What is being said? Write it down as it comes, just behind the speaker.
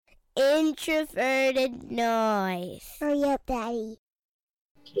introverted noise. Hurry up, Daddy.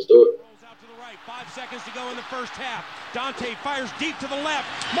 Let's do it. Rolls out to the right. 5 seconds to go in the first half. Dante fires deep to the left.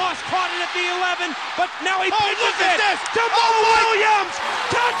 Moss caught it at the 11, but now he pitches it to Mo Williams.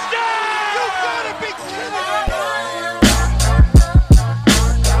 Touchdown! You gotta be kidding me!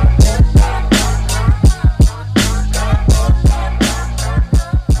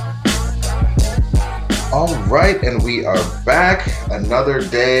 All right, and we are back. Another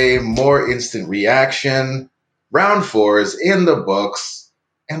day, more instant reaction. Round 4 is in the books,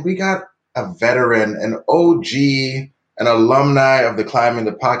 and we got a veteran, an OG, an alumni of the Climb in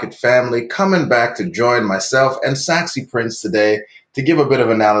the Pocket family coming back to join myself and Saxy Prince today to give a bit of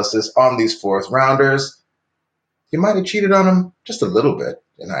analysis on these fourth rounders. You might have cheated on him just a little bit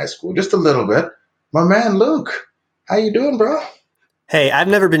in high school, just a little bit. My man Luke, how you doing, bro? Hey, I've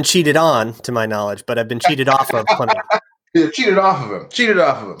never been cheated on, to my knowledge, but I've been cheated off of plenty. Yeah, cheated off of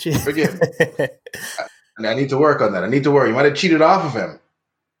him. Forgive me. And I need to work on that. You might have cheated off of him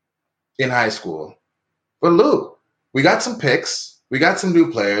in high school. But Luke, we got some picks, we got some new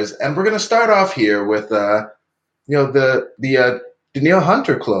players, and we're going to start off here with the Danielle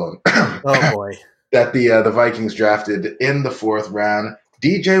Hunter clone. Oh boy, that the Vikings drafted in the fourth round,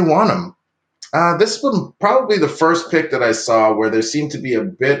 DJ Wonnum. This was probably the first pick that I saw where there seemed to be a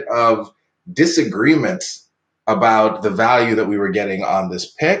bit of disagreement about the value that we were getting on this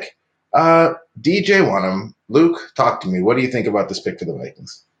pick. DJ Wonnum, Luke, talk to me. What do you think about this pick for the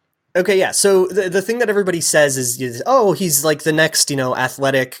Vikings? Okay, yeah. So the thing that everybody says is, oh, he's like the next,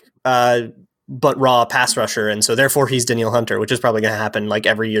 athletic but raw pass rusher, and so therefore he's Danielle Hunter, which is probably going to happen like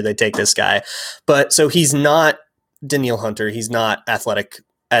every year they take this guy. But so he's not Danielle Hunter. He's not athletic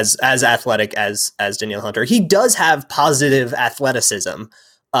as athletic as Danielle Hunter. He does have positive athleticism,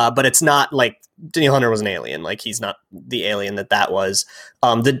 but it's not like Danielle Hunter was an alien. Like he's not the alien that was.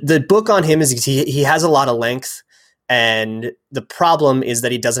 The book on him is he has a lot of length, and the problem is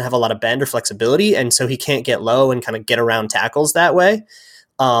that he doesn't have a lot of bend or flexibility, and so he can't get low and kind of get around tackles that way.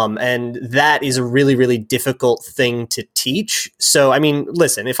 And that is a really, really difficult thing to teach. So, I mean,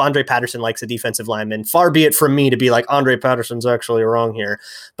 listen, if Andre Patterson likes a defensive lineman, far be it from me to be like, Andre Patterson's actually wrong here.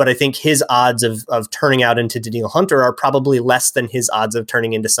 But I think his odds of turning out into Danielle Hunter are probably less than his odds of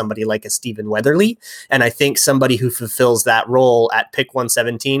turning into somebody like a Stephen Weatherly. And I think somebody who fulfills that role at pick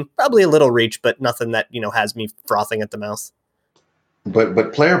 117, probably a little reach, but nothing that, has me frothing at the mouth.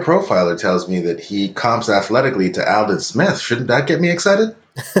 But Player Profiler tells me that he comps athletically to Aldon Smith. Shouldn't that get me excited?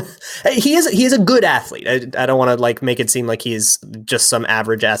 He is a good athlete. I don't want to make it seem like he's just some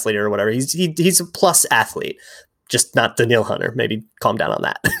average athlete or whatever. He's a plus athlete, just not Danielle Hunter. Maybe calm down on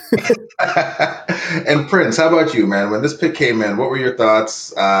that. And Prince, how about you, man? When this pick came in, what were your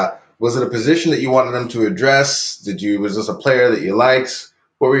thoughts? Was it a position that you wanted them to address? Was this a player that you liked?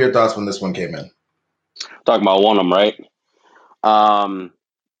 What were your thoughts when this one came in? Talking about Wonnum, right?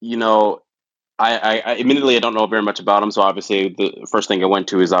 I admittedly I don't know very much about him, so obviously the first thing I went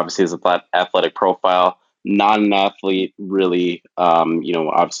to is obviously his athletic profile. Not an athlete, really.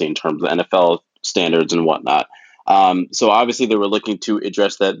 Obviously in terms of NFL standards and whatnot. So obviously they were looking to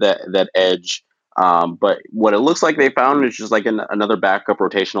address that edge. But what it looks like they found is just like another backup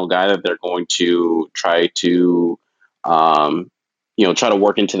rotational guy that they're going to try to try to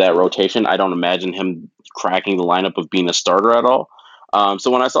work into that rotation. I don't imagine him cracking the lineup of being a starter at all.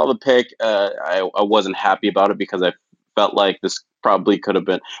 So when I saw the pick, I wasn't happy about it because I felt like this probably could have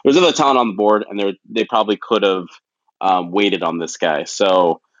been. There's other talent on the board, and they probably could have waited on this guy.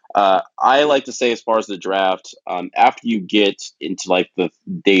 So I like to say, as far as the draft, after you get into like the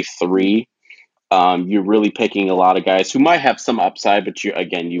day 3, you're really picking a lot of guys who might have some upside, but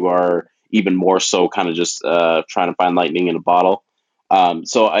you are even more so kind of just trying to find lightning in a bottle.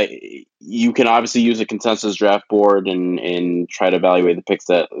 So you can obviously use a consensus draft board and try to evaluate the picks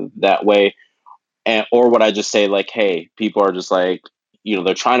that way. Or would I just say like, hey, people are just like,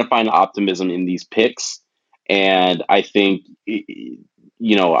 they're trying to find optimism in these picks. And I think,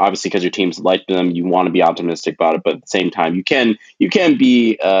 obviously because your team's like them, you want to be optimistic about it. But at the same time, you can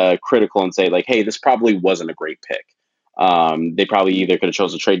be critical and say like, hey, this probably wasn't a great pick. They probably either could have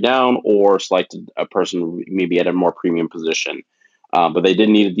chosen to trade down or selected a person maybe at a more premium position. But they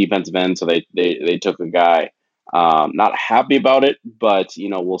didn't need a defensive end, so they took a guy. Not happy about it, but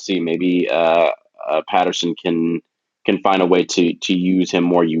we'll see. Maybe Patterson can find a way to use him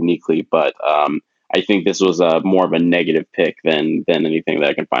more uniquely. But I think this was more of a negative pick than anything that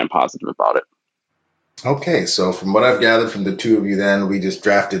I can find positive about it. Okay, so from what I've gathered from the two of you, then we just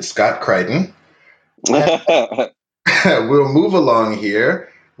drafted Scott Crichton. We'll move along here.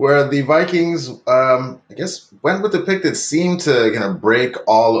 where the Vikings, I guess, went with the pick that seemed to kind of break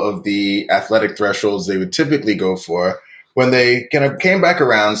all of the athletic thresholds they would typically go for when they kind of came back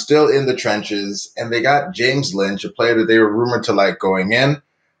around, still in the trenches, and they got James Lynch, a player that they were rumored to like going in.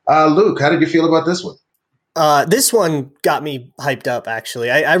 Luke, how did you feel about this one? This one got me hyped up, actually.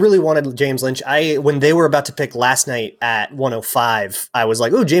 I really wanted James Lynch. When they were about to pick last night at 105, I was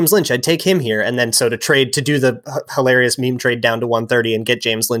like, oh, James Lynch, I'd take him here. And then so to do the hilarious meme trade down to 130 and get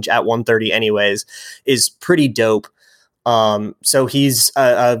James Lynch at 130 anyways is pretty dope. So he's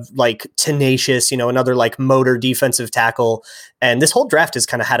like tenacious, another like motor defensive tackle. And this whole draft has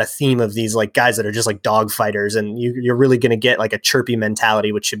kind of had a theme of these like guys that are just like dog fighters, and you're really going to get like a chirpy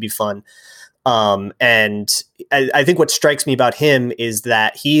mentality, which should be fun. And I think what strikes me about him is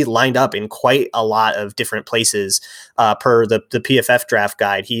that he lined up in quite a lot of different places. Per the PFF draft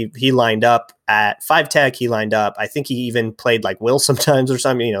guide, he lined up at 5 tech. He lined up, I think he even played like will sometimes or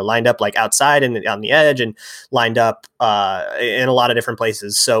something, lined up like outside and on the edge, and lined up in a lot of different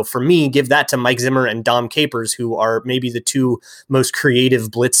places. So for me, give that to Mike Zimmer and Dom Capers, who are maybe the two most creative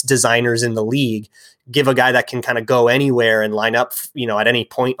blitz designers in the league. Give a guy that can kind of go anywhere and line up, at any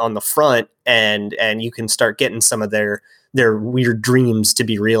point on the front, and you can start getting some of their weird dreams to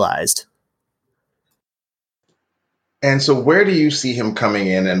be realized. And so where do you see him coming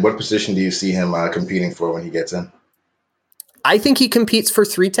in, and what position do you see him competing for when he gets in? I think he competes for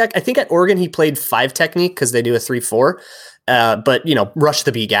 3 tech. I think at Oregon he played 5 technique because they do a 3-4. But rush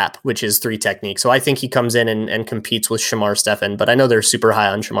the B gap, which is 3 technique. So I think he comes in and competes with Shamar Stephen, but I know they're super high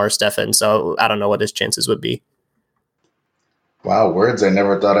on Shamar Stephen, so I don't know what his chances would be. Wow, words I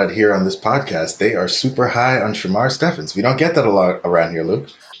never thought I'd hear on this podcast. They are super high on Shamar Stephens. We don't get that a lot around here, Luke.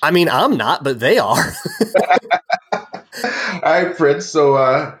 I mean, I'm not, but they are. All right, Fritz.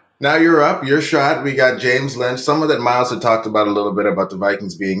 So now you're up. Your shot. We got James Lynch, someone that Miles had talked about a little bit about the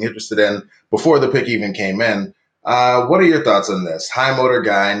Vikings being interested in before the pick even came in. What are your thoughts on this? High motor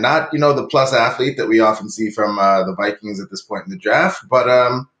guy, not, the plus athlete that we often see from the Vikings at this point in the draft, but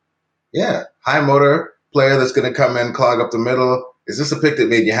high motor player that's going to come in, clog up the middle. Is this a pick that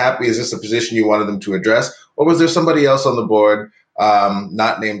made you happy? Is this a position you wanted them to address? Or was there somebody else on the board,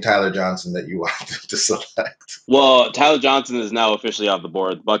 not named Tyler Johnson, that you wanted them to select? Well, Tyler Johnson is now officially off the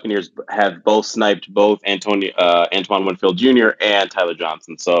board. The Buccaneers have both sniped both Antoine Winfield Jr. and Tyler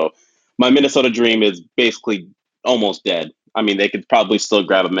Johnson. So my Minnesota dream is basically almost dead. I mean, they could probably still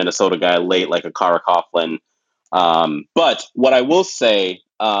grab a Minnesota guy late, like a Kara Coughlin. But what I will say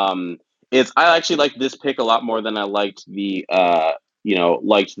is I actually like this pick a lot more than I liked the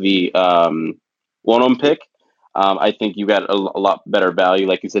Wonum pick. I think you got a lot better value.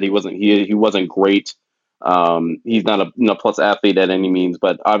 Like you said, he wasn't great. He's not a plus athlete at any means,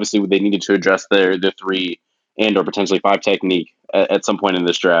 but obviously they needed to address their 3 and or potentially 5 technique at some point in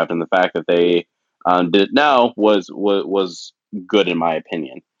this draft, and the fact that they did it now was good in my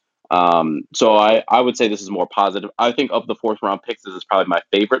opinion. So I would say this is more positive. I think of the 4th round picks, this is probably my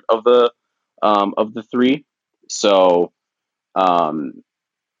favorite of the 3. So I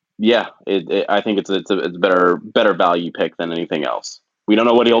think it's a better value pick than anything else. We don't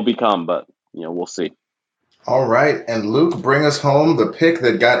know what he'll become, but we'll see. All right, and Luke, bring us home the pick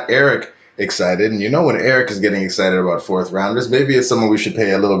that got Eric excited. And when Eric is getting excited about 4th rounders, maybe it's someone we should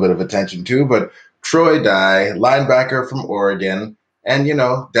pay a little bit of attention to, but Troy Dye, linebacker from Oregon, and,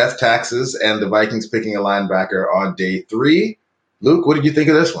 death taxes and the Vikings picking a linebacker on day 3. Luke, what did you think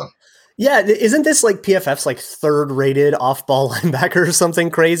of this one? Yeah, isn't this like PFF's like 3rd rated off-ball linebacker or something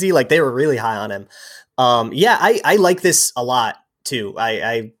crazy? Like they were really high on him. I like this a lot too.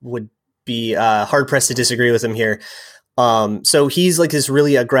 I would be hard-pressed to disagree with him here. So he's like this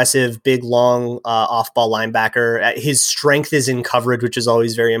really aggressive, big, long off-ball linebacker. His strength is in coverage, which is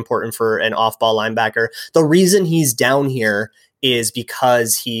always very important for an off-ball linebacker. The reason he's down here is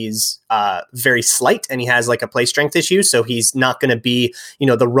because he's very slight and he has like a play strength issue. So he's not going to be,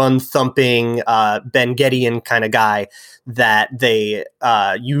 the run thumping Ben Gedeon kind of guy that they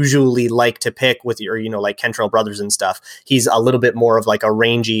usually like to pick with your, like Kentrell Brothers and stuff. He's a little bit more of like a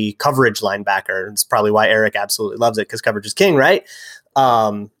rangy coverage linebacker. It's probably why Eric absolutely loves it, because coverage is king, right?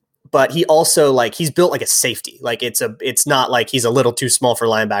 But he also he's built like a safety. Like it's not like he's a little too small for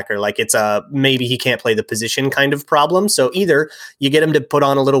linebacker. Like it's maybe he can't play the position kind of problem. So either you get him to put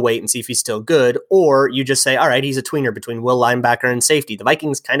on a little weight and see if he's still good, or you just say, all right, he's a tweener between will linebacker and safety. The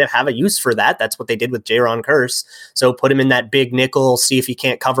Vikings kind of have a use for that. That's what they did with Jaron Kearse. So put him in that big nickel, see if he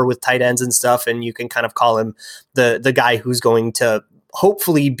can't cover with tight ends and stuff. And you can kind of call him the guy who's going to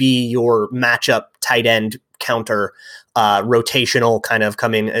hopefully be your matchup tight end counter, rotational, kind of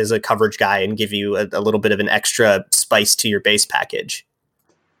come in as a coverage guy and give you a little bit of an extra spice to your base package.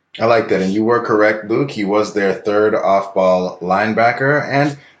 I like that. And you were correct, Luke. He was their third off-ball linebacker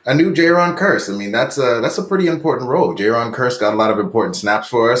and a new Jaron Kearse. I mean, that's a pretty important role. Jaron Kearse got a lot of important snaps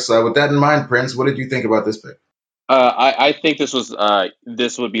for us. With that in mind, Prince, what did you think about this pick? I think this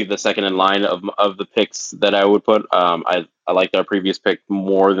would be the second in line of the picks that I would put. I liked our previous pick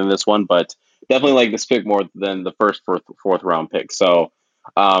more than this one, but definitely like this pick more than the fourth round pick. So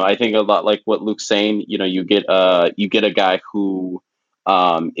I think a lot like what Luke's saying. You get a guy who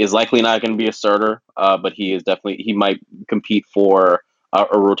is likely not going to be a starter, but he might compete for a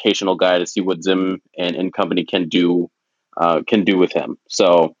rotational guy to see what Zim and company can do with him.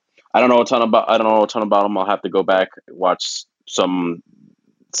 So. I don't know a ton about him. I'll have to go back watch some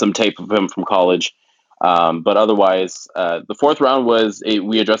tape of him from college. But otherwise, the fourth round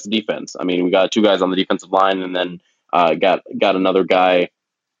we addressed the defense. I mean, we got two guys on the defensive line, and then got another guy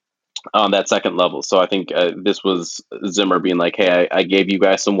on that second level. So I think this was Zimmer being like, "Hey, I gave you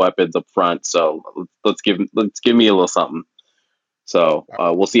guys some weapons up front, so let's give me a little something." So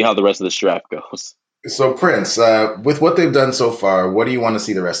we'll see how the rest of this draft goes. So, Prince, with what they've done so far, what do you want to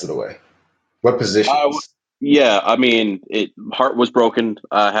see the rest of the way? What positions? I mean, heart was broken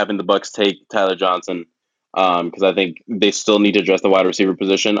having the Bucs take Tyler Johnson because I think they still need to address the wide receiver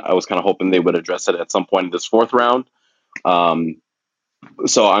position. I was kind of hoping they would address it at some point in this fourth round.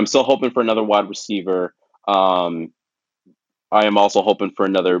 So I'm still hoping for another wide receiver. I am also hoping for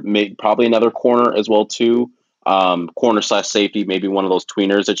probably another corner as well too. Corner / safety, maybe one of those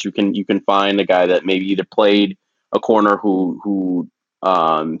tweeners that you can find, a guy that maybe either played a corner who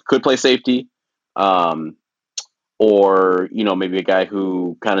could play safety, or maybe a guy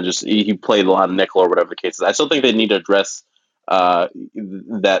who kind of just he played a lot of nickel or whatever the case is. I still think they need to address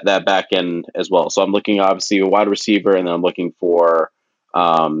that back end as well. So I'm looking obviously a wide receiver, and then I'm looking for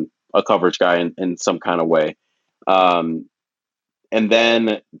a coverage guy in some kind of way, and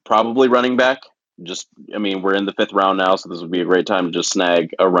then probably running back. We're in the fifth round now, so this would be a great time to just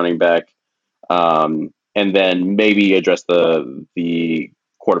snag a running back, and then maybe address the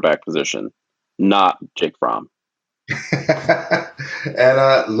quarterback position, not Jake Fromm.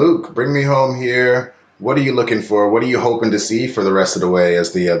 And Luke, bring me home here. What are you looking for? What are you hoping to see for the rest of the way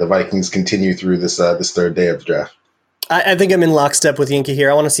as the Vikings continue through this third day of the draft? I think I'm in lockstep with Yinka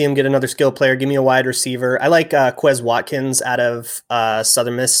here. I want to see him get another skill player. Give me a wide receiver. I like Quez Watkins out of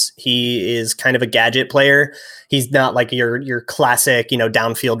Southern Miss. He is kind of a gadget player. He's not like your classic,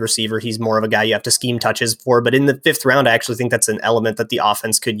 downfield receiver. He's more of a guy you have to scheme touches for. But in the fifth round, I actually think that's an element that the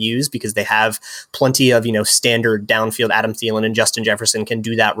offense could use because they have plenty of, standard downfield. Adam Thielen and Justin Jefferson can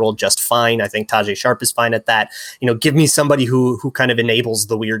do that role just fine. I think Tajay Sharp is fine at that. Give me somebody who kind of enables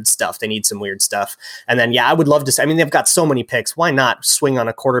the weird stuff. They need some weird stuff. And then, I would love to. They've got so many picks. Why not swing on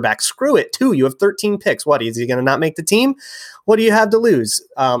a quarterback? Screw it, too. You have 13 picks. What, is he going to not make the team? What do you have to lose?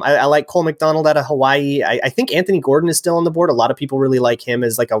 I like Cole McDonald out of Hawaii. I think Anthony Gordon is still on the board. A lot of people really like him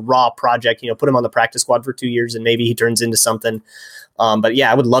as like a raw project. Put him on the practice squad for 2 years and maybe he turns into something. But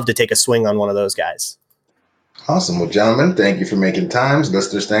I would love to take a swing on one of those guys. Awesome. Well, gentlemen, thank you for making time.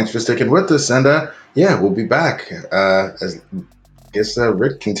 Listeners, thanks for sticking with us. And we'll be back. As I guess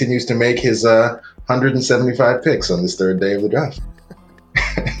Rick continues to make his 175 picks on this third day of the draft.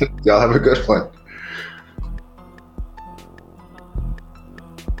 Y'all have a good one.